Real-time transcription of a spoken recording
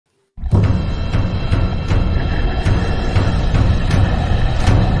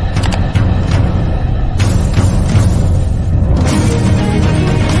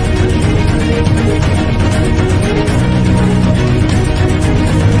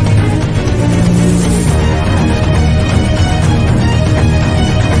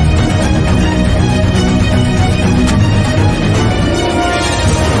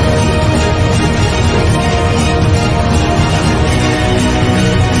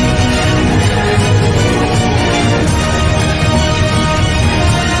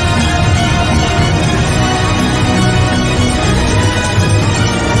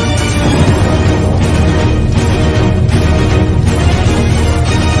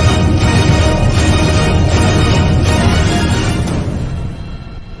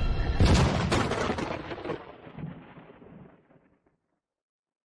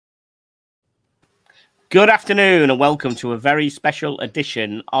Good afternoon and welcome to a very special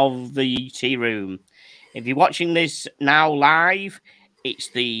edition of the Tea Room. If you're watching this now live,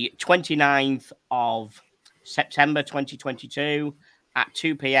 it's the 29th of September 2022 at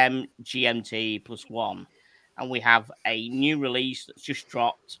 2 p.m. GMT +1. And we have a new release that's just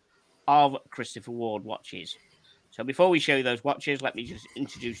dropped of Christopher Ward watches. So before we show you those watches, let me just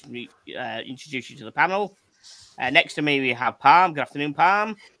introduce you to the panel. Next to me, we have Palm. Good afternoon,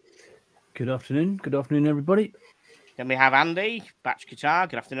 Palm. Good afternoon. Good afternoon, everybody. Then we have Andy, Batch Guitar.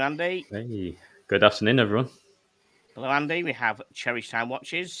 Good afternoon, Andy. Hey, good afternoon, everyone. Hello, Andy. We have Cherish Time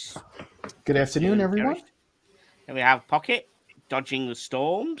Watches. Good afternoon, everyone. Cherished. Then we have Pocket, Dodging the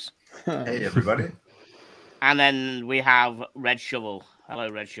Storms. Hey, everybody. And then we have Red Shovel. Hello,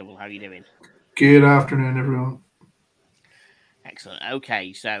 Red Shovel. How are you doing? Good afternoon, everyone. Excellent.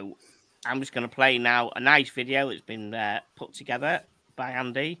 Okay, so I'm just going to play now a nice video that's been put together by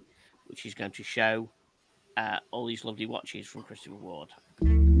Andy, which is going to show all these lovely watches from Christopher Ward.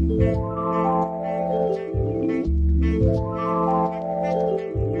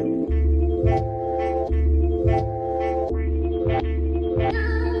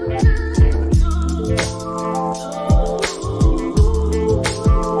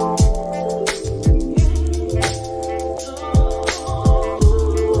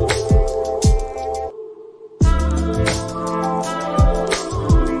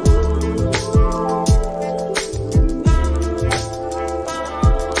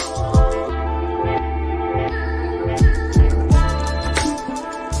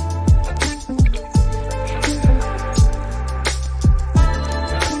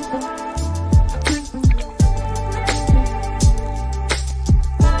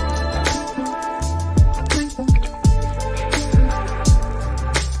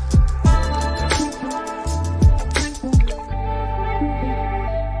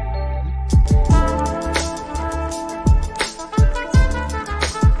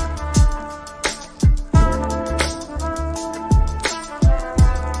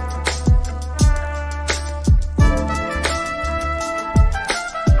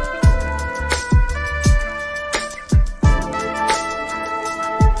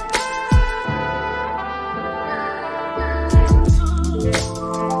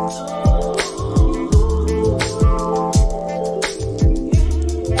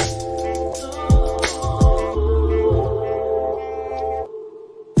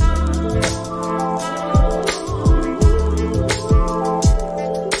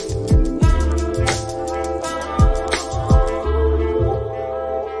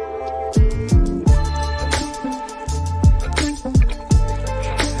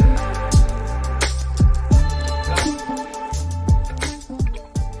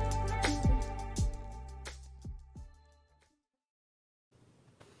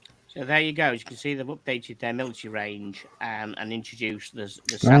 So there you go. As you can see, they've updated their military range and introduced the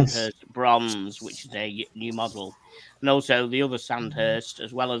Sandhurst Bronze, which is a new model, and also the other Sandhurst,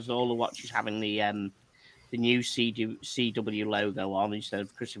 as well as all the watches having the new CW logo on instead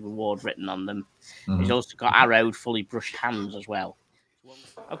of Christopher Ward written on them. Mm-hmm. It's also got arrowed, fully brushed hands as well.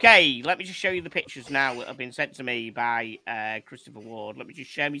 Okay, let me just show you the pictures now that have been sent to me by Christopher Ward. Let me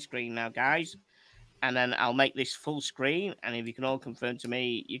just share my screen now, guys. And then I'll make this full screen. And if you can all confirm to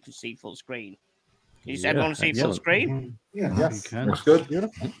me, you can see full screen. Can you everyone see full screen? Yeah, yes. That's good.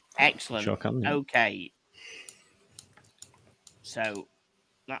 Beautiful. Excellent. Sure can. Okay. So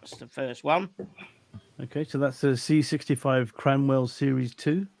that's the first one. Okay, so that's a C65 Cranwell Series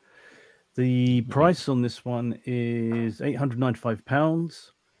 2. The price on this one is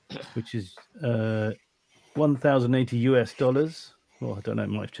 £895, which is $1,080 US. Well, I don't know, it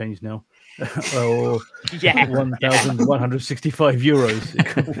might have changed now. Or 1,165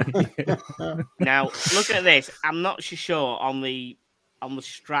 euros. Now, look at this. I'm not sure on the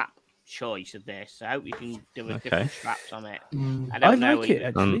strap choice of this. I hope you can do a different straps on it. I like it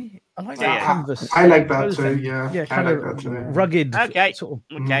actually. I like that canvas. I like that too. Yeah, yeah, kind of like that too. Rugged. Okay, sort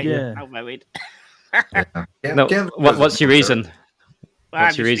of, okay. Yeah. I'll know it. No, what's your reason?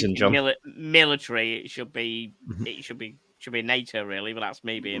 What's your reason, John? Military. It should be. It should be NATO, really, but that's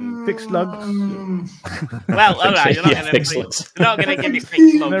me being fixed lugs. Well, all right, you're not going to give me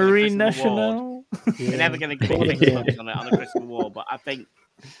fixed lugs. Marine National. You're never going to give me fixed lugs on a Christmas War, but I think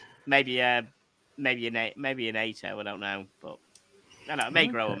maybe a NATO. I don't know, but I know it may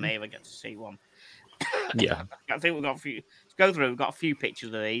grow on me if I get to see one. Yeah, I think we've got a few. Let's go through. We've got a few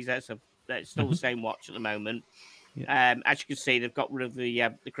pictures of these. That's still the same watch at the moment. Yeah. As you can see, they've got rid of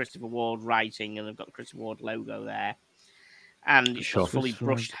the Christopher Ward writing, and they've got the Christopher Ward logo there. And it's got fully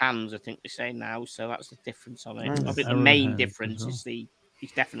brushed hands, I think they say now. So that's the difference on it. I think the main difference is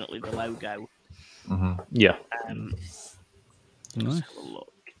definitely the logo. Yeah. Nice.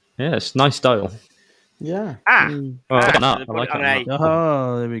 Yeah, it's nice style. Yeah. I like it.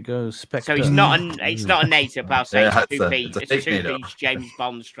 Oh, there we go. Spectre. So it's not a native, but I'll say Yeah, it's a two-piece James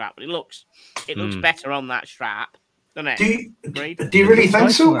Bond strap. But it looks better on that strap, doesn't it? Do you really think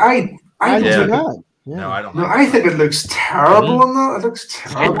so? I do not. Yeah. No, I don't. No, I think it looks terrible on that. It looks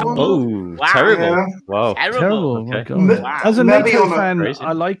terrible. Oh, Wow. terrible! Yeah. Wow, Terrible. Oh my Okay. God. Wow. As a Maybe NATO on a- fan, Crazy.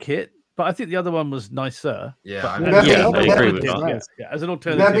 I like it, but I think the other one was nicer. Yeah, But- I agree with that. Yeah, as an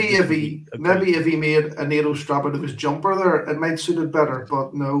alternative. Maybe if he made a NATO strap out of his jumper there, it might suit it better.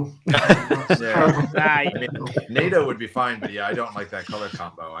 But no. Yeah. Right. NATO would be fine, but yeah, I don't like that color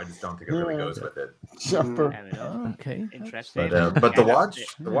combo. I just don't think it really goes with it. Jumper. There we go. Oh, okay. Interesting. But the Yeah, watch,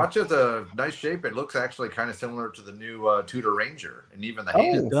 that's it. the watch has a nice shape. It looks actually kind of similar to the new Tudor Ranger, and even the Oh.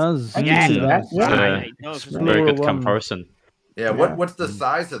 hands. It does. I can Yeah. see that. Yeah. Yeah. It does. Very good One. comparison. Yeah. What's the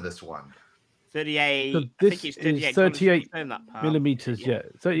size of this one? 38. So I this think it's is 38. 38 Confirm that part. millimeters. Yeah,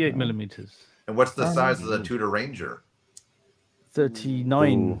 38 millimeters. And what's the size of the Tudor Ranger?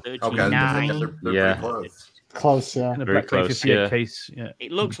 39. Okay, 39. they're Yeah. pretty close. Close, yeah. And a Very Black Bay close, 58 yeah. case. Yeah.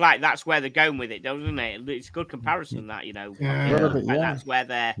 It looks like that's where they're going with it, doesn't it? It's a good comparison, that, Yeah. A little bit, Like yeah.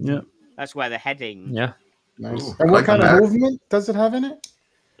 that's where they're heading. Yeah. Nice. Ooh, And I what like kind the of back. movement does it have in it?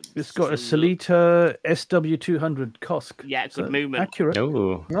 It's got a Selita SW200 COSC. Yeah, it's So good movement. accurate.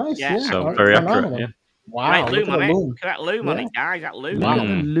 Oh, Nice, Yeah. yeah. so very accurate. Phenomenal. Yeah. Wow, Right, look loom at on the it. loom. Look at that loom on Yeah. it, guys. That loom. Wow. Pops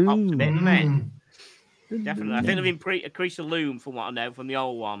a Loom. bit, doesn't it? Mm. Definitely. I think they've increased the loom from what I know from the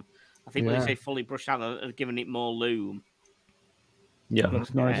old one. I think when Yeah. they say fully brushed out, they're giving it more loom. Yeah.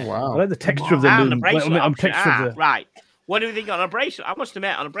 Looks nice. Yeah. Wow. I like the texture of the And loom. the bracelet I'm option. texture of the... Right. What do you think on a bracelet? I must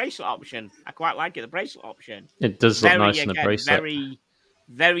admit, on a bracelet option, I quite like it. The bracelet option. It does look nice in the again, bracelet.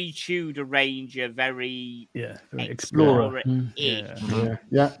 very Tudor Ranger, very Yeah, very Explorer. Explorer-ish.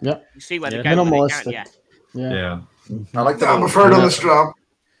 Yeah. Yeah. You see where Yeah. they're going with it, Minimalistic. can't you? Yeah. I like the. I prefer it on the strap.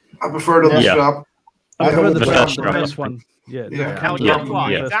 I prefer it on the Yeah. strap. I prefer the The first first one. Yeah, the Yeah. Now, Count you know One, what?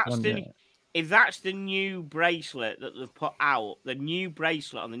 the Yeah. first If that's one, the yeah. if that's the new bracelet that they've put out, the new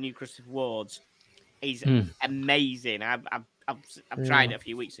bracelet on the new Christopher Wards is amazing. I've tried it a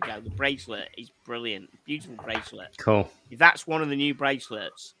few weeks ago. The bracelet is brilliant, beautiful bracelet. Cool. If that's one of the new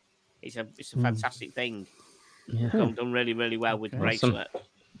bracelets, it's a fantastic thing. Yeah. Done really, really well with the Awesome. bracelet.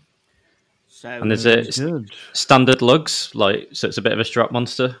 So And is it Good. standard lugs? Like, so it's a bit of a strap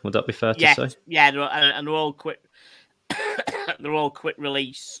monster. Would that be fair to yeah, say? yeah, and they're all quick. They're all quick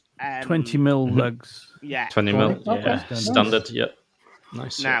release. 20 mil lugs. Yeah. 20 mil. Okay. Yeah. Nice. Standard. Yeah.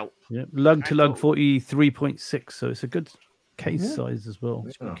 Nice. Now, Yeah, lug to lug I 43.6, so it's a good case Yeah. size as well.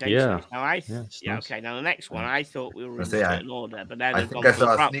 okay, Yeah. so now it's nice. okay. Now the next one, I thought we were in a say, certain order, but now I they've think gone I for the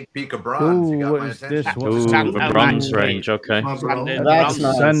saw a bronze. sneak peek of bronze. You Ooh, got what my is attention. this? Ooh, What's the Stand- bronze right. range. Okay. My bro. Standard That's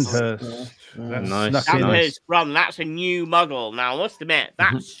bronze. nice. Sandhurst. Yeah. That's Nice, snuck in. Sandhurst bronze. That's a new model. Now, I must admit,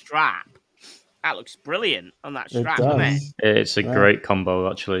 that strap, that looks brilliant on that It strap, doesn't it? does. It's a Yeah. great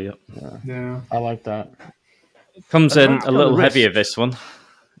combo, actually. Yeah. Yeah. I like that. Comes in It's a got little the wrist. heavier, this one.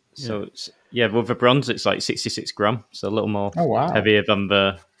 So it's with the bronze, it's like 66 gram, so a little more Oh, wow. heavier than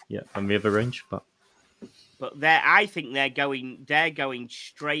the other range. But But I think they're going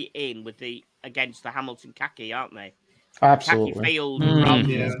straight in with against the Hamilton khaki, aren't they? Khaki Absolutely. field Mm. bronze.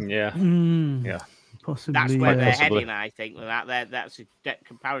 Yeah. Mm, Yeah. Possibly. That's where they're possibly. heading, I think. With that, that's a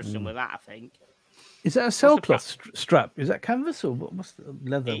comparison with that, I think. Is that a sailcloth strap? Is that canvas or what's the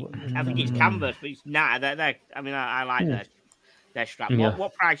leather? I think it's canvas, but it's not. I mean, I like their strap. Yeah.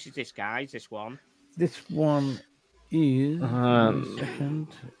 What price is this, guys? This one? This one is. Second.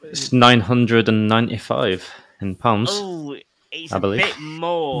 it's 995 in pounds. Oh, it's I a believe. bit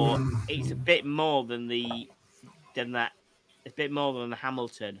more. It's a bit more than that. It's a bit more than the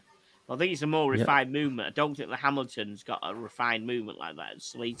Hamilton. I think it's a more refined movement. I don't think the Hamilton's got a refined movement like that.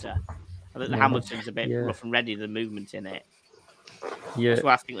 It's Selita. I think the Hamilton's a bit rough and ready. The movement in it. Yeah, That's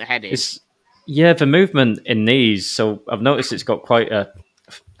where I think the head is. the movement in these. So I've noticed it's got quite a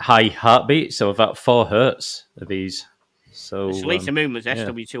high heartbeat. So about 4 hertz of these. So The Selita movements,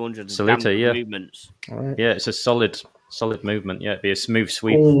 SW200 Selita, yeah. movements. All right. yeah, it's a solid movement. Yeah, it'd be a smooth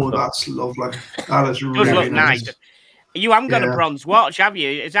sweep. Oh, that's lovely. That is It does really look nice. You haven't got a Yeah. bronze watch, have you?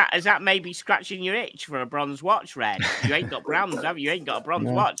 Is that maybe scratching your itch for a bronze watch, Red? You ain't got bronze, have you? You ain't got a bronze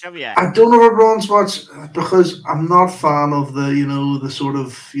No. watch, have you? I don't have a bronze watch because I'm not a fan of the sort of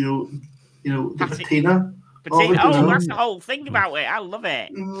the patina. Oh, that's the whole thing about it. I love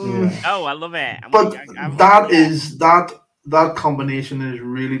it. Mm, Oh, I love it. But that combination is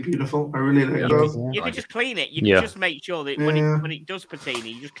really beautiful. I really like that. You can just clean it. You Yeah. can just make sure that when it does patina,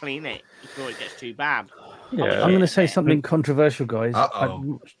 you just clean it before it gets too bad. Yeah. I'm going to say something controversial, guys. I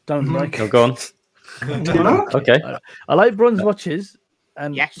Uh-oh. don't like Oh, go on. You know? Okay. I like bronze watches,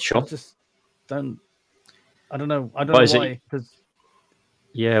 and Yes. Sure. I just don't. I don't know. I don't What know is it? why. Because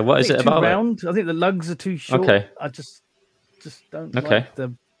Yeah. What is it too about it? round. I think the lugs are too short. Okay. I just don't Okay. like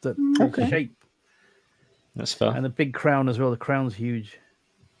the Okay. shape That's fair. and the big crown as well. The crown's huge.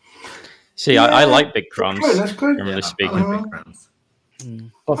 See, I like big crowns, That's good. generally Yeah, speaking. I like big crowns.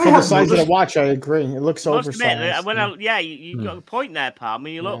 But I for the have size of the noticed- watch, I agree. It looks Must admit, oversized. when you got a point there, pal. I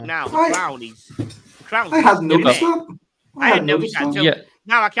mean, you look Yeah. now, I- the crown's I hadn't big. noticed that. I hadn't noticed that until Yeah.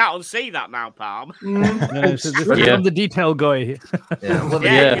 now. I can't unsee that now, Palm. Yeah, so this Yeah. I'm the detail guy here. Yeah, well,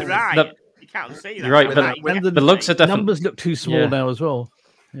 Yeah, Yeah. you're right. The- You can't unsee that. You're right, now. but- Right, and yeah. the looks are definitely Numbers look too small Yeah. now as well.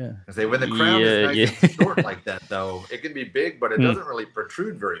 Yeah. I say when the crown Yeah, is nice yeah. and short like that, though, it can be big, but it Hmm. doesn't really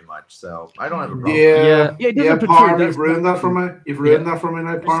protrude very much. So I don't have a problem. Yeah, Yeah, it yeah, doesn't protrude, Parm, that's you've ruined that for me. You've ruined that for me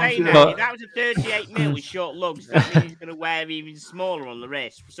now, I'm Parm. saying Yeah. that, But- if that was a 38 mil with short lugs, that means he's going to wear even smaller on the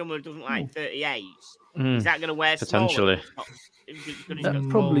wrist. For someone who doesn't like 38s, Mm, is that going to wear potentially. smaller? That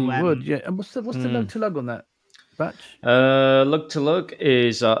probably would. Yeah. And what's the Hmm. lug to lug on that batch? Lug to lug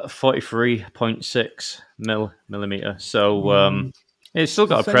is 43.6 millimeter. So it's still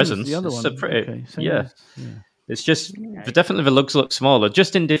got a Same as presence. The other It's one. a pretty, Okay, same yeah. as- yeah. It's just definitely the lugs look smaller.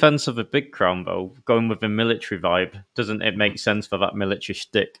 Just in defense of a big crown, though, going with a military vibe, doesn't it make sense for that military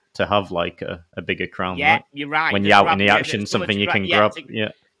stick to have like a bigger crown? Yeah, right? you're right. When The you're out in grab- the yeah, action, there's so something much you can yeah, grab. to Yeah.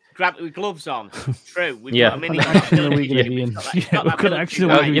 grab it with gloves on. True. We've Yeah. got a mini. What action are we gonna be in? It's got Yeah, it's got what that kind of military action are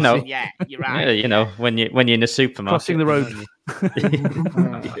we vibe, gonna be in? Yeah, you're Yeah, right. you know, when you're in a supermarket. Crossing the road.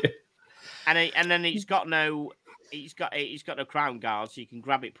 And then it's got no crown guard, so you can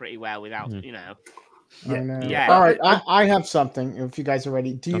grab it pretty well without Mm. you know. I know. Yeah. All right, I have something. If you guys are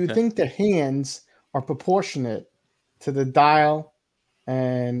ready, do you Okay. think the hands are proportionate to the dial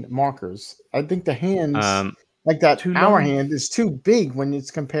and markers? I think the hands, like that Too hour long? hand, is too big when it's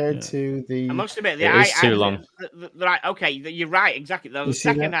compared Yeah. to the. I must admit, It is too long. Right, okay, you're right, exactly. The You see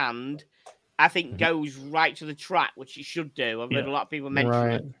second that? hand, I think, goes right to the track, which it should do. I've heard Yeah. a lot of people mention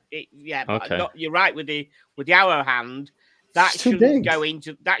Right. it. Yeah, but Okay. you're right with the hour hand. That It's too shouldn't big. go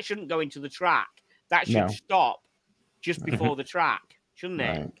into the track. That should No. stop just before the track, shouldn't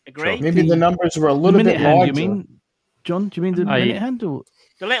it? Right. Agree? Maybe the numbers were a The little minute bit hand, larger. you mean? John, do you mean the I- minute hand? Or...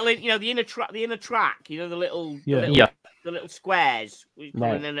 The little, the inner track, the little, Yeah. Yeah. the little squares,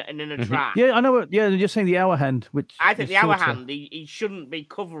 Right. and then a Mhm. track. Yeah, I know. You're just saying the hour hand, which I think is the hour shorter. hand, he shouldn't be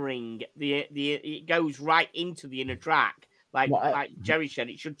covering it goes right into the inner track. Like Jerry said,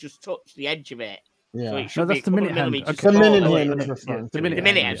 it should just touch the edge of it. So Yeah. it should No, be that's a the couple minute of hand. millimeters Okay. The minute smaller. hand was Yeah, referring the to. minute The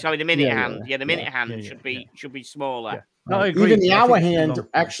minute hand, hand, yeah. sorry, the minute Yeah, hand. Yeah, the minute yeah, hand yeah, should be smaller. Yeah. No, I agree. Even the I hour think it's too hand long.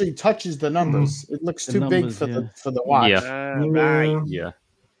 actually touches the numbers. It looks The too big numbers, for yeah. the watch. Yeah. Right. Yeah.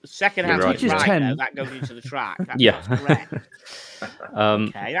 The second You're hand right, is you're right. right. Though. That goes into the track. Yeah. That's correct.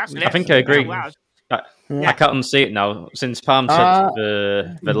 Okay, that's I think I agree. Wow. I can't unsee it now. Since Palm said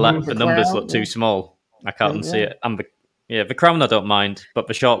the the numbers crown, look too yeah. small, I can't unsee Yeah. it. And the crown I don't mind, but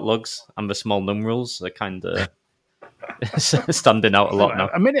the short lugs and the small numerals are kind of standing out a lot now.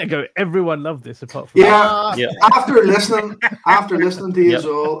 A minute ago, everyone loved this apart from Yeah, Yeah. after listening to you Yep.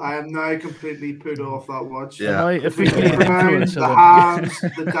 all, I am now completely put off that watch. Yeah. I The officially crown, influencer the then. hands,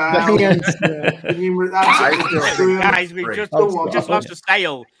 the dial, The hands, the numerous. I That's still it. think- Guys, we've Great. just, I'm we just sorry. lost a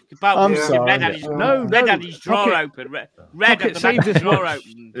sale. I'm Yeah. sorry. Red had his, No, Red no, had his drawer Pocket- open. Red Pocket had the saved back this drawer watch.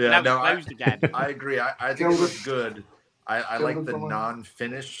 open. Yeah, now it's no, closed again. I agree. I think Killed it it. looks good. I Killed like it the for me.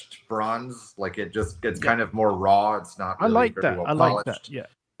 non-finished bronze. Like it just gets kind of more raw. It's not. I Really like very that. well I like that. polished. Yeah.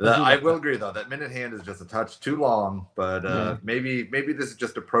 I like will that. agree though. That minute hand is just a touch too long. But maybe this is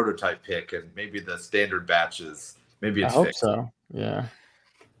just a prototype pick, and maybe the standard batches. Maybe I it's hope fixed. so. Yeah.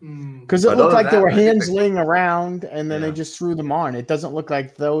 Hmm. Because it But looked other like than there that, were I think hands they- laying around, and then they Yeah. just threw them on. It doesn't look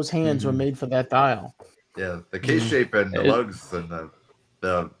like those hands were made for that dial. Yeah, the case shape and the lugs and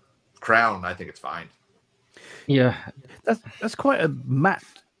the crown. I think it's fine. Yeah, That's quite a matte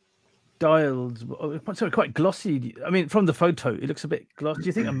dialed, sorry, quite glossy. I mean, from the photo, it looks a bit glossy. Do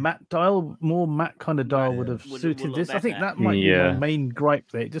you think a matte dial, more matte kind of dial, would have Would suited look this? I think better. that might be Yeah. my main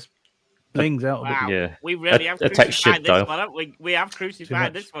gripe there. It just blings out a bit. Wow, Yeah. we really have A textured crucified this dial. one, haven't we? We have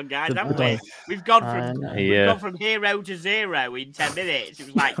crucified much. this one, guys, The haven't dial. we? We've gone I from know. we've Yeah. gone from hero to zero in 10 minutes. It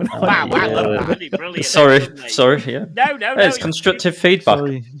was like, know. wow, I love Yeah. that. Isn't it brilliant? sorry, Suddenly- sorry. Yeah, No, Hey, it's constructive feedback.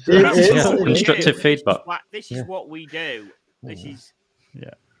 Sorry. It This is. is Yeah, what we constructive do. feedback. This is what we do. This is,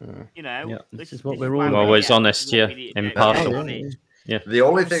 Yeah. you know, Yeah. This is what we're why all we about. Always do it. honest, This is what yeah, we need to do. impartial. Honest. The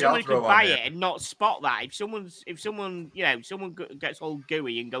only thing I'll Someone throw can on buy there. it and not spot that. If someone, gets all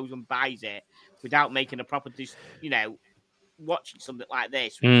gooey and goes and buys it without making a proper, watching something like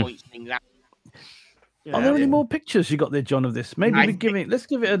this, which points things out. Yeah. Are there any more pictures you got there, John, of this? Maybe I we give it. Let's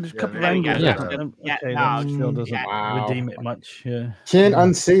give it a couple of there we go. angles. Yeah. Okay, Yeah, that still doesn't Wow. redeem it much. Yeah. Can't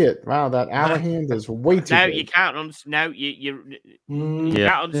unsee it. Wow, that hour hand is way too No, big. you can't. No, you Yeah,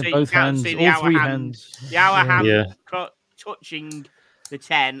 can't unsee. You both can't hands, see the all hour three hand. hands. The hour hand Yeah. touching the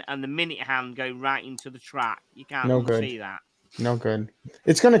 10 and the minute hand going right into the track. You can't No good. see that. No good.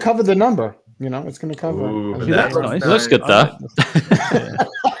 It's going to cover the number. It's going to cover. Ooh, as Yeah, that well. that's looks nice. Looks good I there.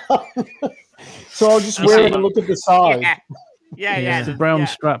 like So I'll just wear it and look at the side. Yeah. The brown yeah.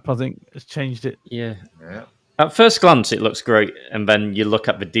 strap, I think, has changed it. Yeah. Yeah. At first glance, it looks great, and then you look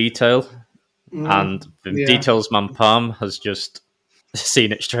at the detail, and the Yeah. details man Palm has just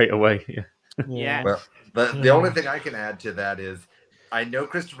seen it straight away. Yeah. Yeah. Well, the only thing I can add to that is I know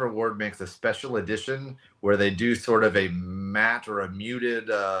Christopher Ward makes a special edition where they do sort of a matte or a muted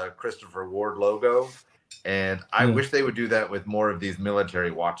Christopher Ward logo. And I wish they would do that with more of these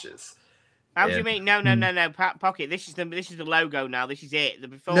military watches. How do you mean? No, Pocket. This is the logo now. This is it.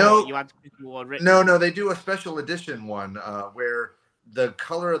 Before No. you had Christopher Ward written. No, they do a special edition one where the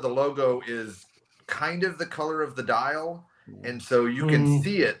color of the logo is kind of the color of the dial. And so you can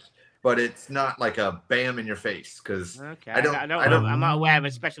see it, but it's not like a bam in your face because Okay, I'm not aware of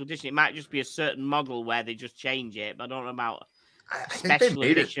a special edition. It might just be a certain model where they just change it, but I don't know about I think they special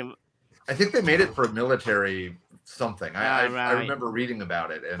made edition. it. I think they made it for military something. I Right. remember reading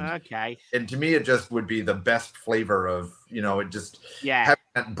about it, and Okay. and to me, it just would be the best flavor of it just Yeah. having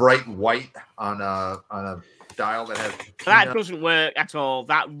that bright white on a dial that has. That doesn't work at all.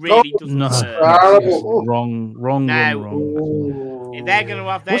 That really doesn't No, work. wrong. If they're gonna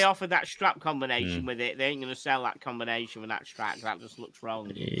offer that strap combination with it, they ain't gonna sell that combination with that strap. That just looks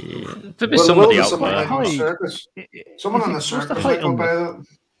wrong. There'll be somebody out someone there. on the circus. Someone on the circus might go buy that.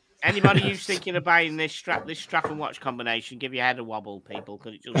 Anybody who's thinking of buying this strap and watch combination, give your head a wobble, people,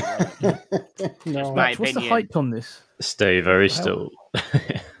 because it doesn't work. No. my What's the opinion. height on this? Stay very still.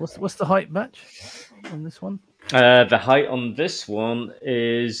 What's the height, Batch, on this one? The height on this one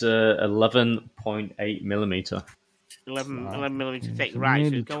is 11.8 millimeter. 11 millimeter thick, So right? So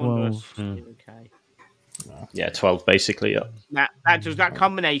nearly it's going 12. okay. Yeah, 12 basically. Yeah. That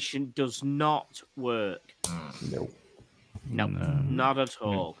combination does not work. Nope. No, not at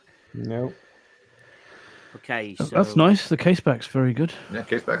all. Nope. Okay, so That's nice. The case back's very good. Yeah,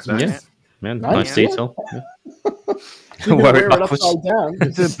 case back's nice. Yeah. Man, Nice. nice detail. Yeah. You can Wear wear it it backwards. upside down.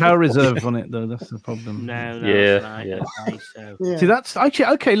 It's a power reserve on it, though. That's the problem. no, Yeah, right. yeah. Okay, so Yeah. See, that's actually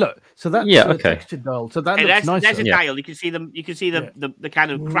okay. Look, so that's Yeah, a okay. textured dial. So that hey, looks nicer. there's a Yeah. dial. You can see the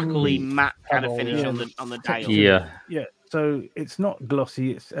kind of crackly matte kind of Oh, finish yeah. on the dial. Yeah. Yeah. So it's not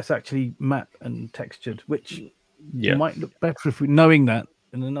glossy. It's actually matte and textured, which Yeah. might look better if we knowing that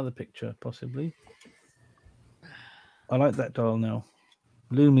in another picture, possibly. I like that dial now.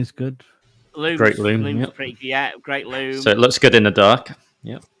 Loom is good. Great loom, Loom's yep. pretty, yeah, great loom. So it looks good in the dark.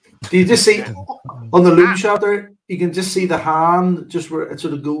 Yeah. Do you just see on the loom shot there? You can just see the hand, just where it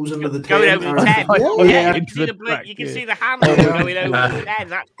sort of goes into the Going 10. over the 10. Yeah, Yeah, you into can see the the blink. track, You can yeah. see the handle Yeah. going over the 10.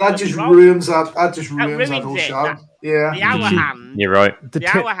 That just wrong. ruins that. That just ruins that ruins whole it. shot. Yeah. The hour Mhm. hand. You're right. The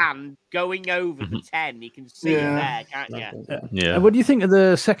hour hand going over the 10. You can see Yeah. it there, can't you? Yeah. And what do you think of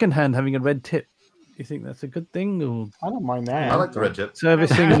the second hand having a red tip? Do you think that's a good thing, or I don't mind that. I like the red tip.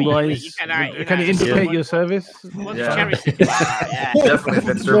 servicing Yeah, you wise? can, Can it indicate yeah. your service? What's Yeah. cherry stick about that? Yeah. Definitely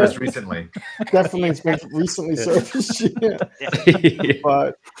been serviced recently. Definitely, it's been recently surfaced. Yeah. Yeah.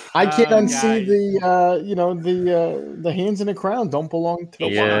 But I can't Oh, unsee guys. the hands in the crown don't belong to the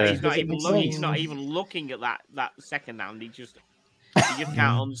Yeah. watch. He's It not doesn't even make looking. He's sense. not even looking at that second hand. He just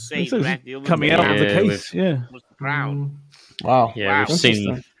can't unsee So the it's other coming thing out of the Yeah, case, yeah. was the crown. Wow. Yeah, Wow. we've seen.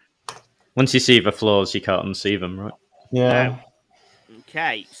 Interesting. Once you see the flaws, you can't unsee them, right? Yeah.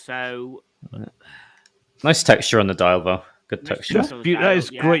 Okay, so Nice texture on the dial, though. Good Nice texture. texture. on the That is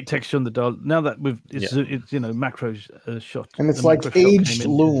dial, yeah. great texture on the dial. Now that it's macro shot, And it's the like macro shot came aged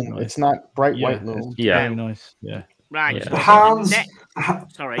in, loom. nice. It's not bright Yeah, white loom. Yeah. Very nice. Yeah. Right. Yeah. so The hands,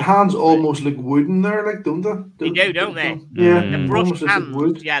 Sorry. the hands almost look wooden there, like, don't they? They do, don't they? Yeah. Mm. The Mm. brush Almost looks like hands.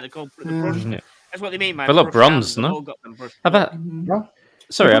 wood. Yeah, they're called the Yeah. brush. Yeah. That's what they mean by They look brush bronze, hands. They've no? all got them brush How about? Yeah.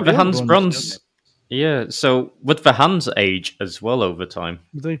 Sorry, are the Yeah, hands bronze, bronze? Yeah. So would the hands age as well over time?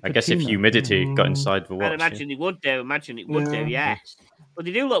 They I guess if patina. humidity got inside the I'd watch. imagine it would do. Imagine it would do, yes. But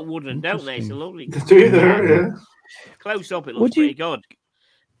they do look wooden, don't they? It's a lovely. They do there, yeah. Close up, it Would looks you- pretty good.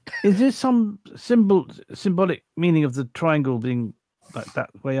 Is there some symbolic meaning of the triangle being like that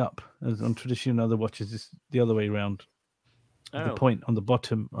way up, as on traditional other watches? It's the other way around. The Oh, point on the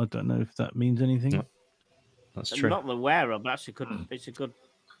bottom. I don't know if that means anything. No. That's I'm true. not aware of. That's a good. It's a good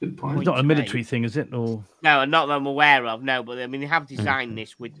Good point. It's not a military thing, is it? Or no, not that I'm aware of. No, but I mean they have designed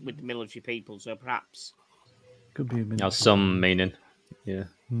this with the military people, so perhaps could be a military. Has some meaning. Yeah.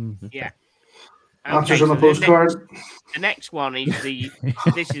 yeah. Answers on the postcard. The next one is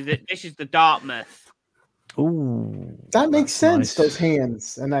this is the Dartmouth. Ooh, That makes sense. nice. Those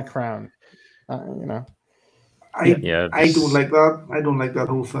hands and that crown. You know. I Yeah, don't like that. I don't like that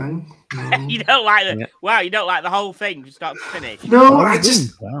whole thing. No, You don't like the wow. You don't like the whole thing from start to finish. no I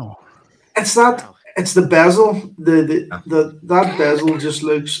just wow. it's that it's the bezel. That bezel just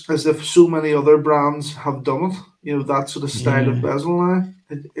looks as if so many other brands have done it. You know, that sort of style of bezel now.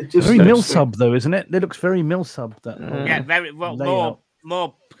 It just Very looks mill like- sub though, isn't it? It looks very mill sub. That Yeah, very well. layout.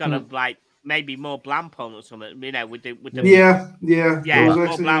 More kind of like maybe more Blampon or something. You know, with the Yeah. yeah, Those more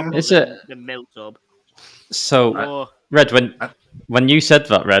actually, Blampon Is than it- the Miltub. So, Or Red, when you said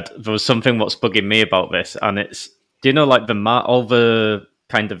that, Red, there was something what's bugging me about this, and it's, do you know, like all the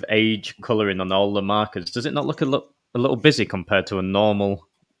kind of age colouring on all the markers, does it not look a little busy compared to a normal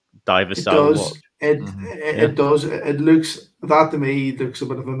diver It style does. look? It does. It looks that to me looks a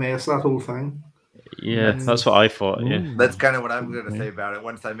bit of a mess. That whole thing. Yeah, that's what I thought. Yeah, That's kind of what I'm going to say about it.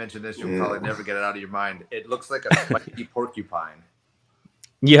 Once I mention this, you'll probably never get it out of your mind. It looks like a spiky porcupine.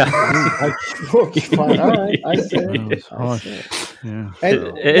 yeah. Fine. All right. I see it. it's I harsh. see it. Yeah.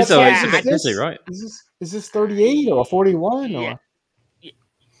 And It is, what though. size It's a bit this? busy, right? Is this 38 or 41 or Yeah.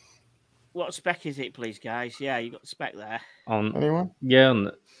 What spec is it, please, guys? Yeah, you got the spec there. anyone?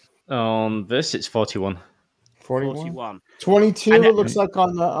 On this, it's 41. 41. 41. 22. And It looks like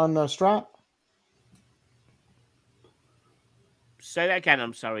on the strap. Say that again.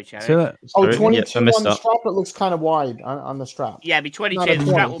 I'm sorry, Cherry. So that, Oh, Sorry, 22 I missed on the that. strap. It looks kind of wide on the strap. Yeah, be 22. Not a The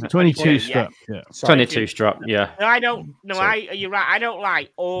 20. strap will be 22 yeah. strap. Yeah. Sorry. 22 strap, yeah. No, I don't. No, Sorry. you're right. I don't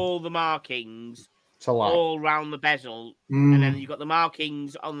like all the markings It's a lot. all round the bezel, Mm. and then you've got the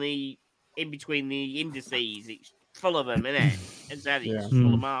markings on the in between the indices. It's full of them, isn't it? It's Yeah.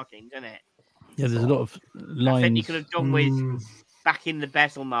 full of markings, isn't it? Yeah, there's a lot of lines. I think you could have done with Mm. backing the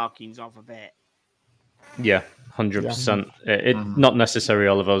bezel markings off a bit. Yeah, 100%. Not necessary,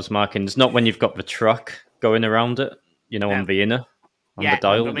 all of those markings. Not when you've got the track going around it, you know, No. on the inner, on Yeah, the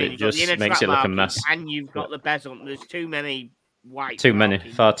dial. I mean, It you've got the just inner makes track it look a markings, mess. and you've got the bezel. There's too many white. Too many,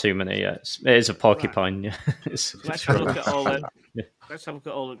 markings. far too many. Yeah, it is a porcupine. Yeah, it's Let's have a look at all the. Yeah. Let's have a look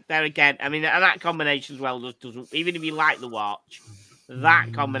at all the. There again, I mean, and that combination as well doesn't. Even if you like the watch,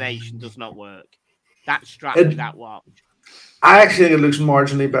 that combination does not work. That strap with that watch. I actually think it looks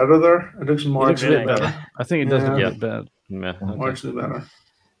marginally better there. It looks It looks a bit marginally better. better. I think it does look Yeah. a bit bad. yeah, okay. Marginally better.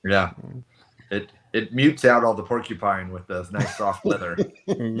 Yeah. It mutes out all the porcupine with this nice soft leather.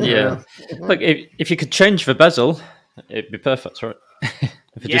 Yeah. Look, if you could change the bezel, it'd be perfect, right? If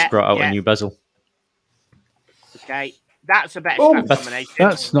you Yeah, just brought out yeah. a new bezel. Okay, that's a better Oh, strap combination.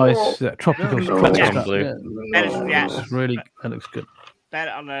 That's nice. That tropical Yeah. tropical Yeah. strap. Blue. Yeah. Yeah. That's really that looks good. Better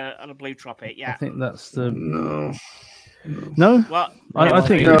on a blue tropic. I Yeah. think that's the No. no. What? I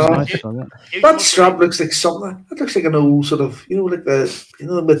think it No. looks nice. Like that. That strap looks like something. It looks like an old sort of, like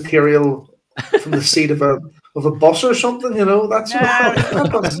the material from the seat of a bus or something. That's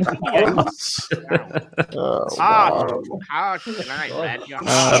Oh, Hard, wow. hard tonight, Red. You're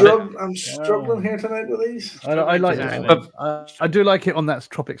I'm struggling here tonight with these. I like Yeah. that. One. I do like it on that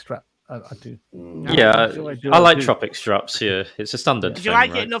tropic strap. I do. Yeah, I like do. tropic straps. Yeah, it's a standard. Did you thing,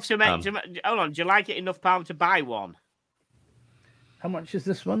 like right? it enough to make? Hold on. Did you like it enough, Palm, to buy one? How much is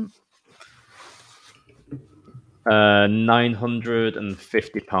this one?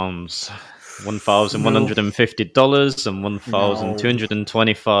 £950, $1,150, and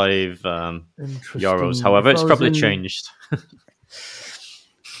 €1,225 euros. However, it's probably changed.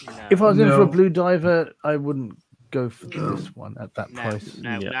 If I was in for a No. blue diver, I wouldn't go for this one at that price.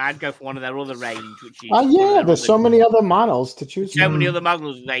 No, Yeah. I'd go for one of their other range, which is. Oh one of yeah, their there's other- so many other models to choose So from. many other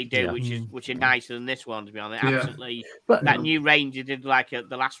models they do, Yeah. which are nicer than this one. To be honest, Yeah. absolutely. But, That new range they did, the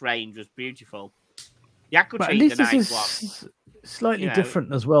last range, was beautiful. The but at Aquatrine's least a this nice is one. slightly You know.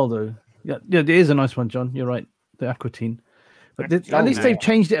 different as well, though. Yeah, it is a nice one, John. You're right. The Aquatine, but Aquatine, at least yeah. they've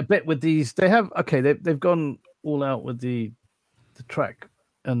changed it a bit with these. They have they've gone all out with the track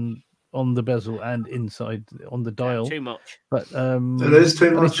and on the bezel and inside on the dial. Too much. But It is too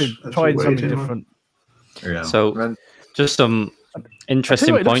at least much. they've It's tried way something too much. different. Yeah. So, And- just some Tell you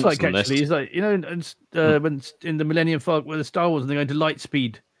interesting what it looks points like on this. actually is like when in the Millennium Falcon where the Star Wars and they're going to light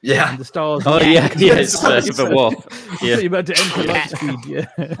speed yeah. and the stars. Oh yeah, yeah, it's the warp. Yeah, Yeah, you're about to enter Yeah. light speed. Yeah.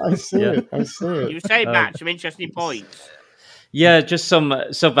 I see Yeah. it. I see it. You were saying back some interesting points. yeah. Just some.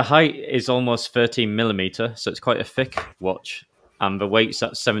 So the height is almost 13 millimeter, so it's quite a thick watch, and the weight's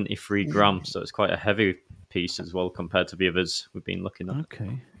at 73 grams, so it's quite a heavy piece as well compared to the others we've been looking at.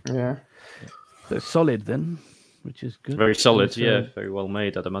 Okay. Yeah. So it's solid then, which is good. Very solid, So yeah. Very well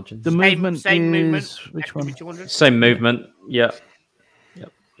made, I'd imagine. The movement same is movement. which one? 200? Same movement, yeah.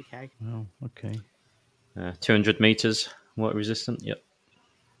 Okay. Oh, okay. 200 meters, water resistant, yep.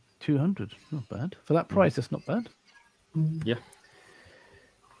 200, not bad. For that price, that's not bad. Yeah.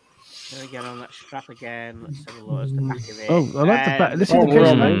 There we go on that strap again. Let's have a look at the back of it. Oh, I like the back. This is Oh, the case,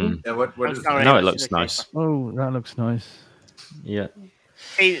 well, mate. Yeah, what is sorry, No, it this looks is the nice. case. Oh, that looks nice. Yeah.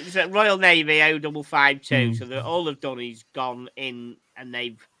 See, it's a Royal Navy 0552. So all they've done is gone in and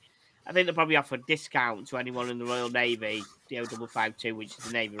I think they probably offer a discount to anyone in the Royal Navy, the 0552, which is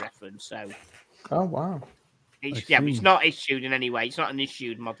the Navy reference. So, Oh wow. but see. it's not issued in any way. It's not an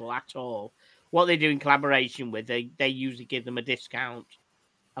issued model at all. What they do in collaboration with, they usually give them a discount,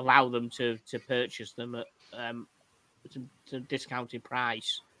 allow them to purchase them at to discounted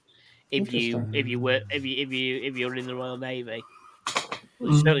price. If you're in the Royal Navy,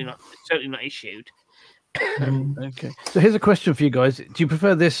 well, it's certainly not issued. Okay. So here's a question for you guys. Do you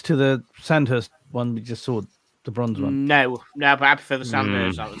prefer this to the Sandhurst one we just saw, the bronze one? No, but I prefer the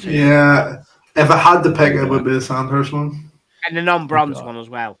Sandhurst out of the two. Yeah. If I had to pick, it would be the Sandhurst one. And the non-bronze one as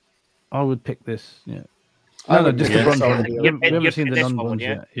well. I would pick this. Yeah. I No, would just pick the this bronze over one. the We other. haven't You'd seen pick the this one, non-bronze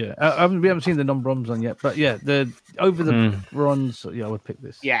yeah? yet. Yeah. We haven't seen the non-bronze one yet. But yeah, the over the bronze. Yeah, I would pick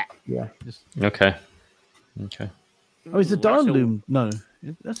this. Yeah. Yeah. Just... Okay. Oh, is the dial That's a- loom? No,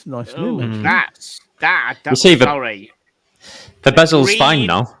 that's a nice Oh, loom. actually. that's see the- sorry. The bezel's Green- fine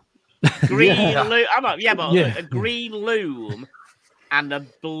now. Green Yeah. loom. But Yeah. a green loom and a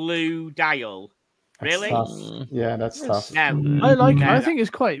blue dial. That's Really? tough. Yeah, that's tough. No. I like. No, I think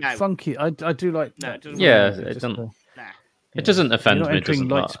it's quite no. funky. I do like. No, that. it doesn't Yeah, work. it Just, doesn't. Nah. It doesn't offend You're not me, entering doesn't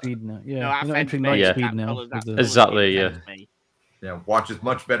light that? speed now. Yeah, No, you're not entering light Yeah. speed now. That with the- colour Exactly, yeah. offends me. Yeah, watch is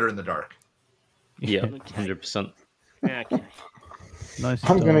much better in the dark. Yeah, Okay. 100%. Yeah, okay. Nice.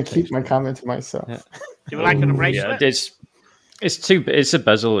 I'm gonna dial keep my texture. comment to myself. Yeah. Do you like an Yeah, bracelet? it's a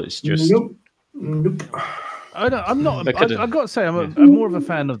bezel. It's just Nope. Nope. I'm not. Look at it. I've got to say, I'm more of a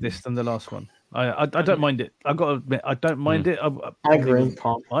fan of this than the last one. I don't mind it. I've got to admit, I don't mind it. I agree,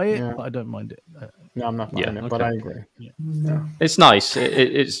 Tom. Buy it, Yeah. but I don't mind it. No, I'm not buying Yeah, it, but okay. I agree. Yeah. it's nice.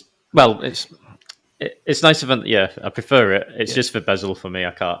 It's nice of an I prefer it. It's just the bezel for me.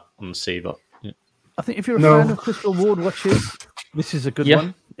 I can't unsee that. Yeah. I think if you're a No. fan of Crystal Ward watches, this is a good Yeah.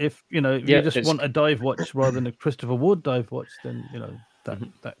 one. If you Yeah, just it's- want a dive watch rather than a Christopher Ward dive watch, then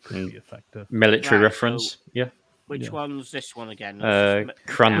that could Mm. be a factor. Military Right, reference. Yeah. Which Yeah. one's this one again?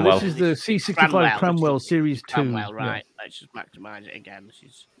 Cranwell. This is the C65 Cranwell Series 2. Cranwell, Yeah. right. Let's just maximise it again. This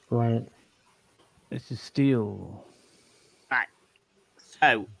is Right. This is steel. right.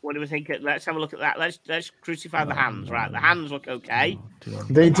 So, what do we think? Let's have a look at that. Let's crucify the hands. Right, the hands look okay.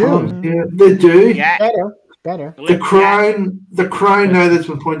 They do. Yeah, they do. Yeah. Better. The crown now that's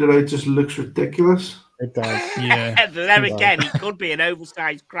been pointed out just looks ridiculous. It does. Yeah. There again, it could be an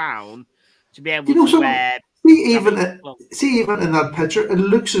oversized crown to be able You know, to some- wear. See, even in that picture, it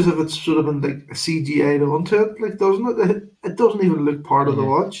looks as if it's sort of been like CGI'd onto it, like doesn't it? It doesn't even look part of the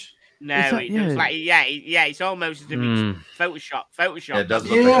watch. No, Is that- it looks yeah. like it's almost as if it's Photoshop. Yeah, it does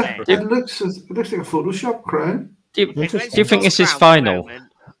look Yeah, like it looks like a Photoshop crown. Do you Interesting. do you think this is final?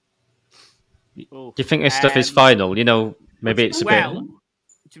 Do you think this stuff is final? Maybe it's a well, bit.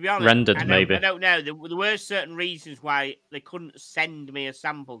 to be honest, rendered, I maybe. don't know. There were certain reasons why they couldn't send me a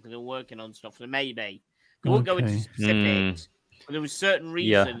sample because they were working on stuff. So maybe they won't go into Okay. specifics. But there were certain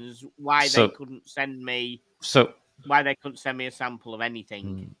Yeah. reasons why So- they couldn't send me So a sample of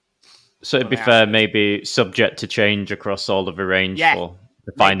anything. So it'd be Well, fair, maybe subject to change across all of the range Yeah. for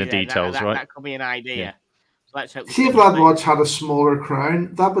the finer Maybe details, that, right? That could be an idea. Yeah. So let's hope. See if that watch had a smaller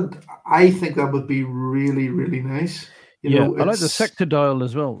crown. I think that would be really, really nice. You know, I like the it's- sector dial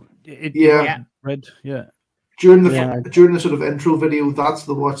as well. Yeah. Yeah. Red. Yeah. During the Yeah. during the sort of intro video, that's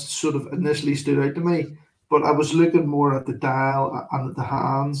the watch that sort of initially stood out to me. But I was looking more at the dial and at the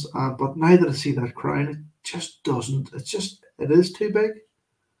hands. But now that I see that crown, it just doesn't. It is too big.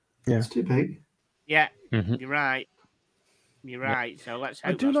 Yeah. It's too big. Yeah, Mhm. you're right. You're right. So let's. Hope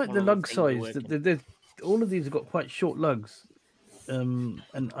I do that's like one the of lug things we're size. working- All of these have got quite short lugs, and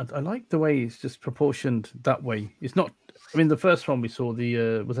I like the way it's just proportioned that way. It's not. I mean, the first one we saw,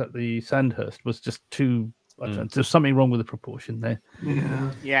 was that the Sandhurst, was just too. I don't know, there's something wrong with the proportion there.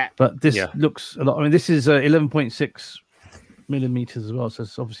 Yeah. Yeah. But this Yeah. looks a lot. I mean, this is 11.6 millimeters as well, so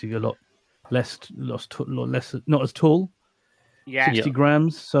it's obviously a lot less, not as tall. Yeah. 60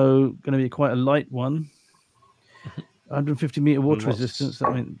 grams, so going to be quite a light one. 150-meter water resistance.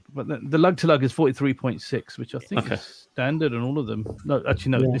 I mean, but the lug to lug is 43.6, which I think is standard on all of them. No,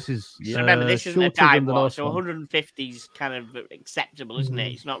 actually, no. This is remember, this isn't a dive watch, so 150 is kind of acceptable, isn't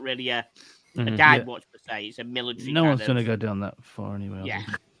it? It's not really a dive watch per se. It's a military. No one's going to go down that far anyway. Yeah,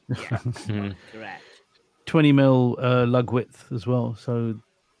 correct. 20 mil lug width as well. So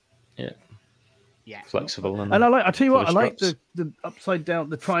yeah, flexible. And I tell you what, I like the upside down,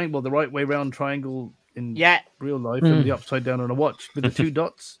 the triangle, the right way round triangle in real life, and the upside down on a watch with the 2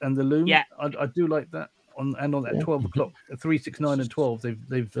 dots and the loom. Yeah, I do like that. On that 12 o'clock, 3, 6, 9, and 12,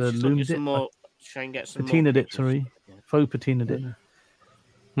 they've loomed it. More, try and get some patinaed it. Sorry, faux patinaed it.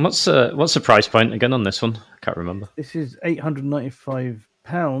 What's the price point again on this one? I can't remember. This is £895,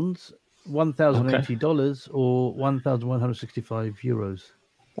 $1,080, or €1,165.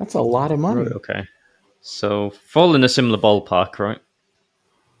 That's a lot of money. Right, okay, so fall in a similar ballpark, right?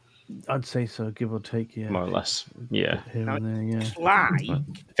 I'd say so, give or take, more or less. Yeah, here and there, yeah. It's like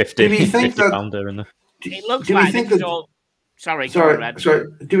 50 pounder in there. It looks like it's all. Sorry.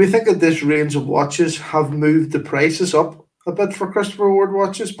 Do we think that this range of watches have moved the prices up a bit for Christopher Ward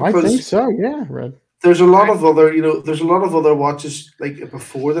watches? Because I think so. Yeah, Red. There's a lot of other watches like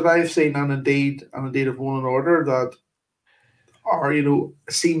before that I've seen, and indeed have one in order that are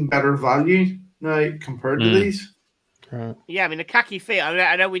seem better value now compared to these. Right. Yeah, I mean the khaki field.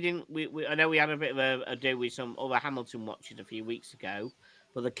 I know we didn't. I know we had a bit of a do with some other Hamilton watches a few weeks ago,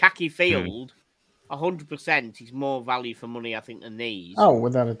 but the khaki field, 100% is more value for money, I think, than these. Oh,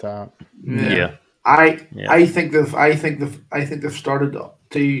 without a doubt. Yeah. I think they've started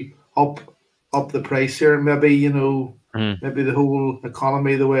to up the price here, and maybe maybe the whole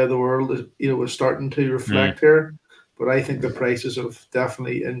economy, the way the world is is starting to reflect here. But I think the prices have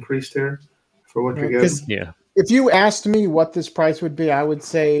definitely increased here for what you're getting. Yeah. If you asked me what this price would be, I would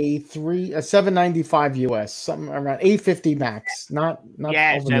say $795 US, something around $850 max. Not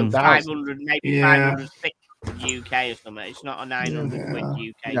so 500, maybe 506 UK or something. It's not a 900 quid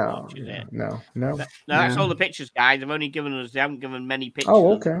UK watch, is it? No. That's all the pictures, guys. They haven't given many pictures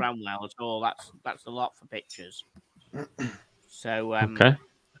of Cromwell at all. That's a lot for pictures. So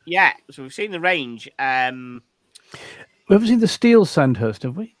so we've seen the range. We haven't seen the steel Sandhurst,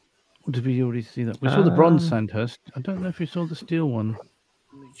 have we? Or did we already see that? We saw the bronze Sandhurst. I don't know if we saw the steel one.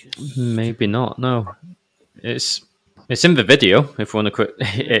 Maybe not. No, it's in the video. If we want to quit,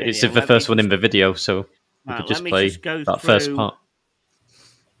 it's the first one in the video, so we could just play that first part.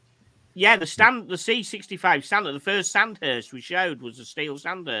 Yeah, the C65 standard, the first Sandhurst we showed was the steel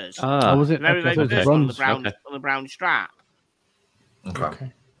Sandhurst. Was it? Very first on the brown strap.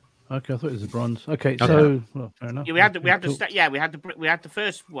 Okay. Okay, I thought it was a bronze. Okay, so fair enough. Yeah, we had the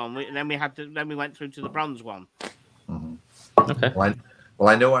first one, and then we went through to the bronze one. Mm-hmm. Okay. Well,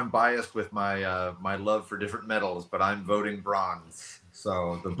 I know I'm biased with my my love for different metals, but I'm voting bronze.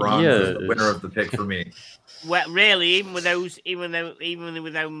 So the bronze is the winner of the pick for me. Well, really, even with those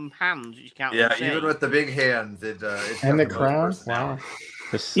hands, you can't. Yeah, see. even with the big hands, it's and the crown. Wow.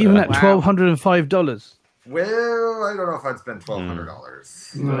 Even at $1,205. Well, I don't know if I'd spend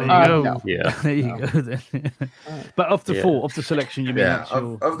 $1,200. No. Yeah, there you go then. But of the selection, you mean? Yeah,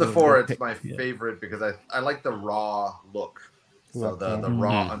 of the four, it's my favorite because I like the raw look. So the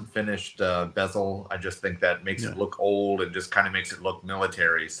raw unfinished bezel, I just think that makes it look old and just kind of makes it look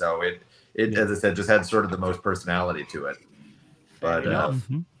military. So it as I said, just had sort of the most personality to it. But enough.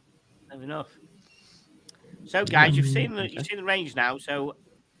 So guys, you've seen the range now. So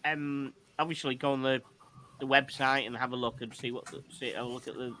obviously go on the website and have a look and have a look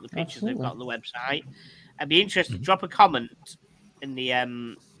at the pictures they've got on the website. I'd be interested. Drop a comment in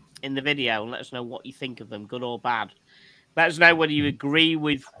the video and let us know what you think of them, good or bad. Let us know whether you agree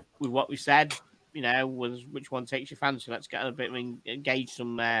with what we said. Which one takes your fancy. Let's get a bit of gauge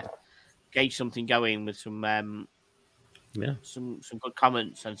something going with some good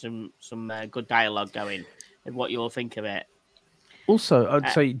comments and some good dialogue going and what you all think of it. Also,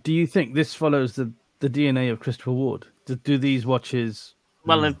 I'd say, do you think this follows the DNA of Christopher Ward? Do these watches?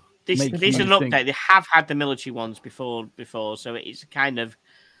 Well, this is an update. They have had the military ones before, so it's kind of.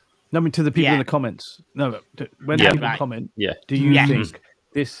 No, I mean to the people in the comments. No, when people comment, do you think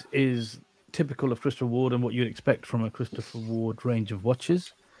this is typical of Christopher Ward and what you'd expect from a Christopher Ward range of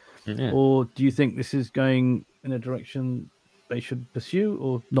watches, or do you think this is going in a direction they should pursue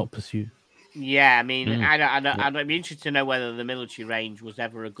or not pursue? Yeah, I mean, I'd be interested to know whether the military range was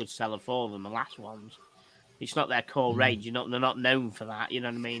ever a good seller for them. The last ones, it's not their core range. They're not known for that. You know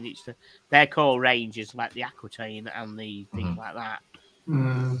what I mean? It's their core range is like the Aquitaine and the things like that.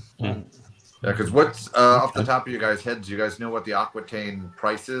 Yeah, because what's off the top of you guys' heads? Do you guys know what the Aquitaine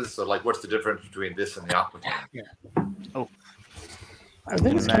price is? So, like, what's the difference between this and the Aquitaine? Oh, I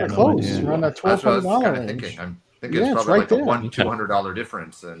think it's kind of No close, idea. around that That's what I was $1,200 kind of range. thinking. I'm thinking Yeah, it's it's probably right like a there. $100-$200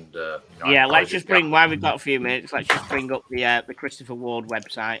 difference. And yeah, let's just bring. While we've got a few minutes, let's just bring up the Christopher Ward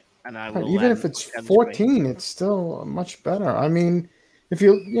website, and I will. Even if it's share the 14, it's still much better. I mean, if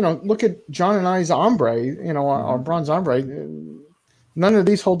you look at John and I's ombre, our bronze ombre, none of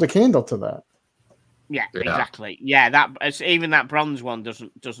these hold a candle to that. Yeah, exactly. Yeah, even that bronze one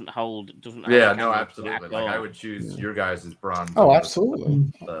doesn't hold. Yeah, no, absolutely. Like I would choose your guys' bronze. Oh,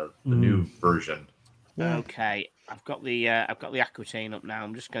 absolutely. The new version. Yeah. Okay, I've got the Aquitaine up now.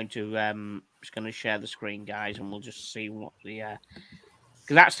 I'm just going to share the screen, guys, and we'll just see what because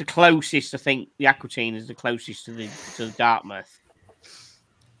that's the closest. I think the Aquitaine is the closest to the Dartmouth.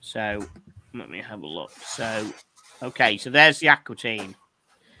 So let me have a look. So, okay, so there's the Aquitaine.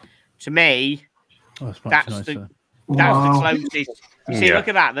 To me, that's the closest. You see, look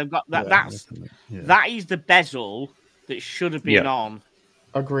at that. They've got that. That is the bezel that should have been on.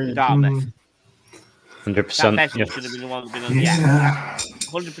 Agreed. Dartmouth. 100%. That bezel should have been the one that's been on. Yeah,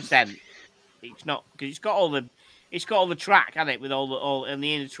 100%. It's not because it's got all the track, hasn't it? With all in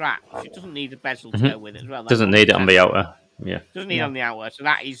the inner track, it doesn't need the bezel to go with it as well. Doesn't need it on the outer. Yeah. Doesn't need it on the outer. So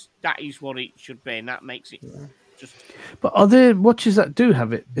that is what it should be, and that makes it just. But are there watches that do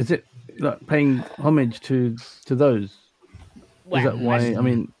have it? Is it like paying homage to those? Well, is that why? I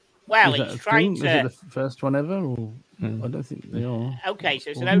mean, well, is it's trying to. Is it the first one ever? Or I don't think they are. Okay, so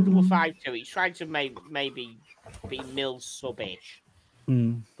it's an 0552. He's trying to maybe be mill sub-ish.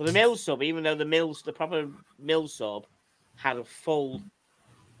 But the mill sub, even though the proper mill sub had a full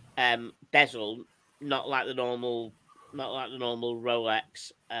bezel, not like the normal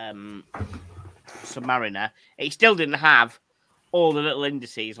Rolex Submariner, it still didn't have all the little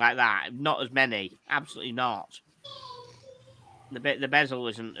indices like that. Not as many, absolutely not. The bezel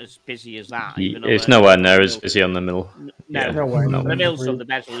isn't as busy as that. It's nowhere near as busy on the mill. No, way. The mill sub, the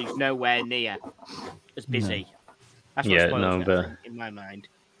bezel is nowhere near as busy. That's what spoils it, in my mind.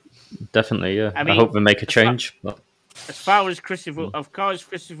 Definitely, yeah. I mean, hope they make a change. As far as Christopher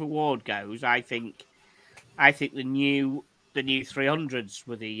Ward goes, I think the new 300s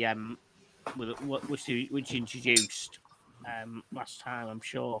were which introduced last time. I'm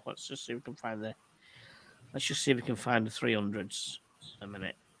sure. Let's just see if we can find the 300s. A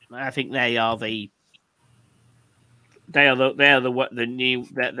minute. I think they're the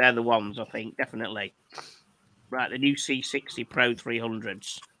ones. I think definitely. Right, the new C60 Pro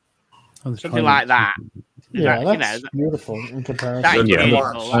 300s. Something like that. Yeah, that's beautiful in comparison. That is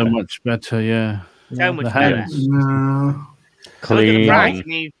beautiful. So much better, yeah. So much better. Clean. Price, I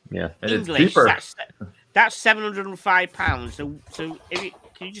mean, Yeah. English, that's £705. So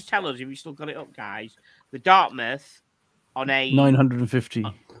can you just tell us if you still got it up, guys? The Dartmouth on a 950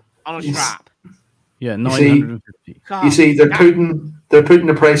 on a strap. Yeah, 950. You see, they're putting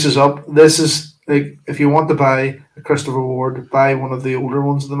the prices up. This is like if you want to buy a Christopher Ward, buy one of the older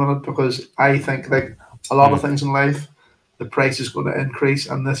ones at the minute, because I think like a lot of things in life, the price is going to increase,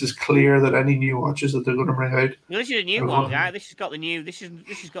 and this is clear that any new watches that they're going to bring out. Well, this is a new one, guy. This has got the new. This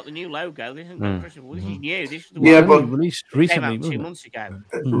has got the new logo. This isn't Christopher Ward. This is new. This is the one but released recently, came out 2 months ago.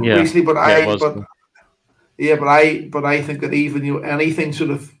 Recently, but I think that even anything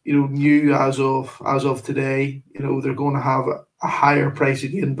sort of new as of today, they're going to have a higher price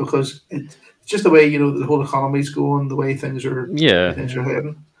again, because it's just the way the whole economy's going, the way things are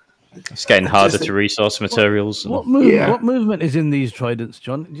heading. It's getting harder to resource materials. What movement is in these tridents,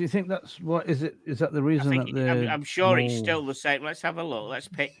 John? Do you think that's what is it? Is that the reason I'm sure it's still the same. Let's have a look. Let's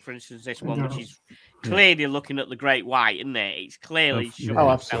pick, for instance, this one, which is clearly looking at the Great White, isn't it? It's clearly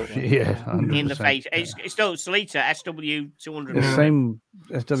absolutely, in the face. It's still Sellita SW 200. Same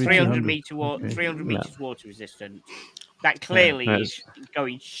SW 300 meters water resistant. That clearly is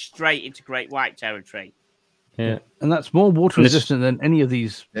going straight into Great White territory. Yeah, and that's more water resistant than any of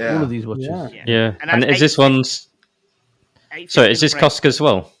these. All of these watches. Yeah. And is this one's? Sorry, is this Kosk as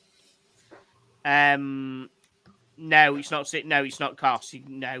well? No, it's not. No, it's not Kosk.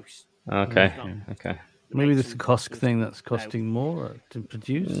 No. Okay. Maybe this is a Kosk thing that's costing more to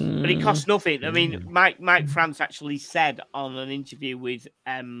produce. But it costs nothing. I mean, Mike France actually said on an interview with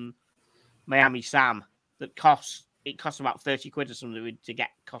Miami Sam that it costs about 30 quid or something to get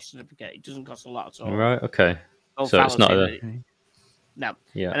Kosk certificate. It doesn't cost a lot at all. Right. Okay. So it's not no.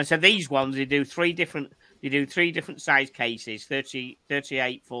 Yeah. And I said these ones they do three different size cases: 30,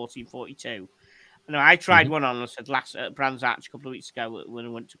 38, 40, 42. And I tried one on. I said last at Brands Hatch a couple of weeks ago when I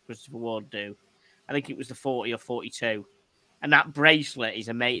went to Christopher Ward do. I think it was the 40 or 42. And that bracelet is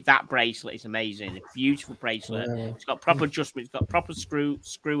amazing. A beautiful bracelet. It's got proper adjustment. It's got proper screw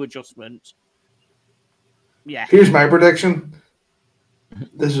adjustment. Yeah. Here's my prediction.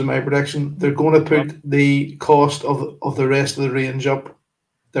 This is my prediction. They're going to put the cost of the rest of the range up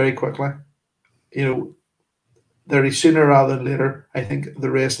very quickly. You know, very sooner rather than later. I think the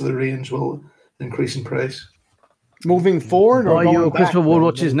rest of the range will increase in price. Moving forward, or Buy going your back, Christopher Ward then?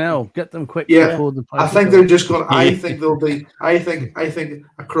 watches now. Get them quick Yeah. before the I price think goes they're up. just going. I think they'll be. I think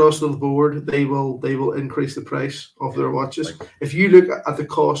across the board they will increase the price of their watches. If you look at the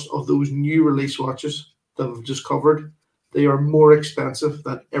cost of those new release watches that we've just covered, they are more expensive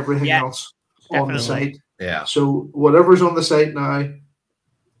than everything else on the definitely. site. Yeah. So whatever's on the site now,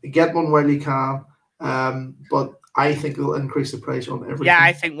 get one while you can. But I think it'll increase the price on everything. Yeah,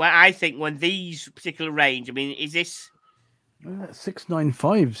 I think when these particular range, I mean, is this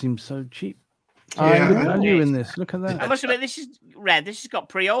 $695 seems so cheap. Yeah, Good I know. value in this. Look at I that. must admit, this is red. This has got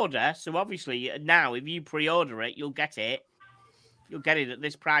pre-order, so obviously now if you pre-order it, you'll get it. You'll get it at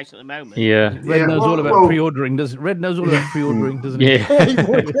this price at the moment. Yeah. Red Yeah, knows well- all about well- pre-ordering, does it? Red knows all about pre-ordering, doesn't he? Yeah.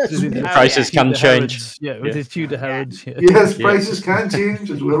 Prices Tudor can change. Harrods. Yeah, with his Tudor Harrods. Yeah. Yes, Yeah. prices can change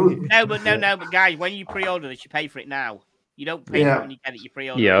as well. No, but guys, when you pre-order this, you pay for it now. You don't pay for Yeah. it when you get it. You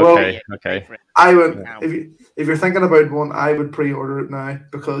pre-order. Yeah, it. Well- okay, You pay okay. for it. I would, Now. if you're thinking about one, I would pre-order it now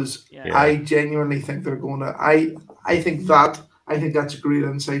because Yeah. I genuinely think they're going to. I think that's a great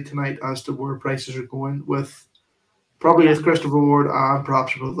insight tonight as to where prices are going with probably with Christopher Ward and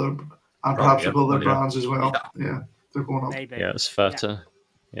perhaps with other brands as well. Yeah, they're going up. Maybe. Yeah, it's fair Yeah. to.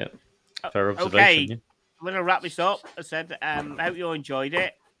 Yeah, fair Okay, observation. Yeah. I'm going to wrap this up. I said, I hope you all enjoyed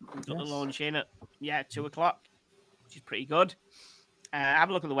it. We've got the launch in at 2:00, which is pretty good.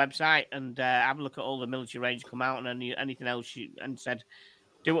 Have a look at the website and have a look at all the military range come out and anything else. And said,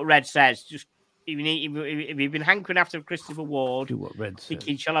 do what Red says. Just if you've been hankering after Christopher Ward, Do what Red says.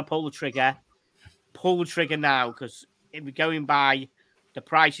 thinking, shall I pull the trigger? Pull the trigger now, because if we're going by the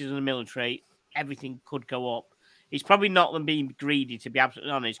prices in the military, everything could go up. It's probably not them being greedy, to be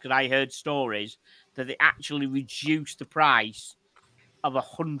absolutely honest, because I heard stories that they actually reduced the price of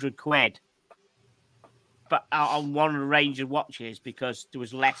 £100, but on one of the range of watches because there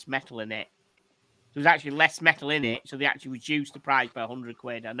was less metal in it. There was actually less metal in it, so they actually reduced the price by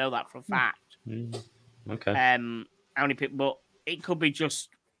 £100. I know that for a fact. Okay. How many people? But it could be just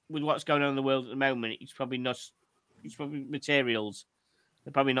with what's going on in the world at the moment. It's probably not. It's probably materials.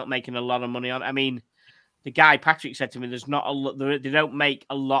 They're probably not making a lot of money on. I mean, the guy Patrick said to me, "There's not a lot. They don't make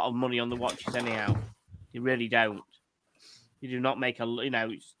a lot of money on the watches anyhow. They really don't. They do not make they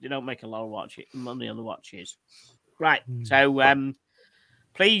don't make a lot of money on the watches. Right. So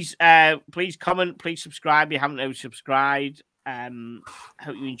please comment, please subscribe if you haven't already subscribed.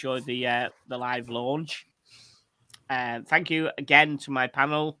 Hope you enjoyed the live launch. Thank you again to my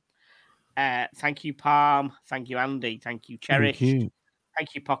panel. Thank you, Palm. Thank you, Andy. Thank you, Cherish.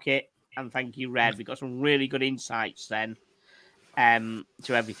 Thank you, Pocket. And thank you, Red. We got some really good insights then to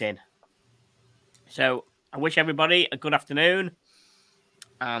everything. So I wish everybody a good afternoon,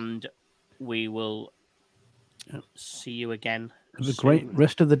 and we will see you again. Have a great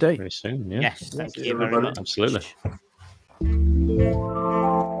rest of the day. Very soon. Yeah. Yes, thank you very everybody. much. Absolutely.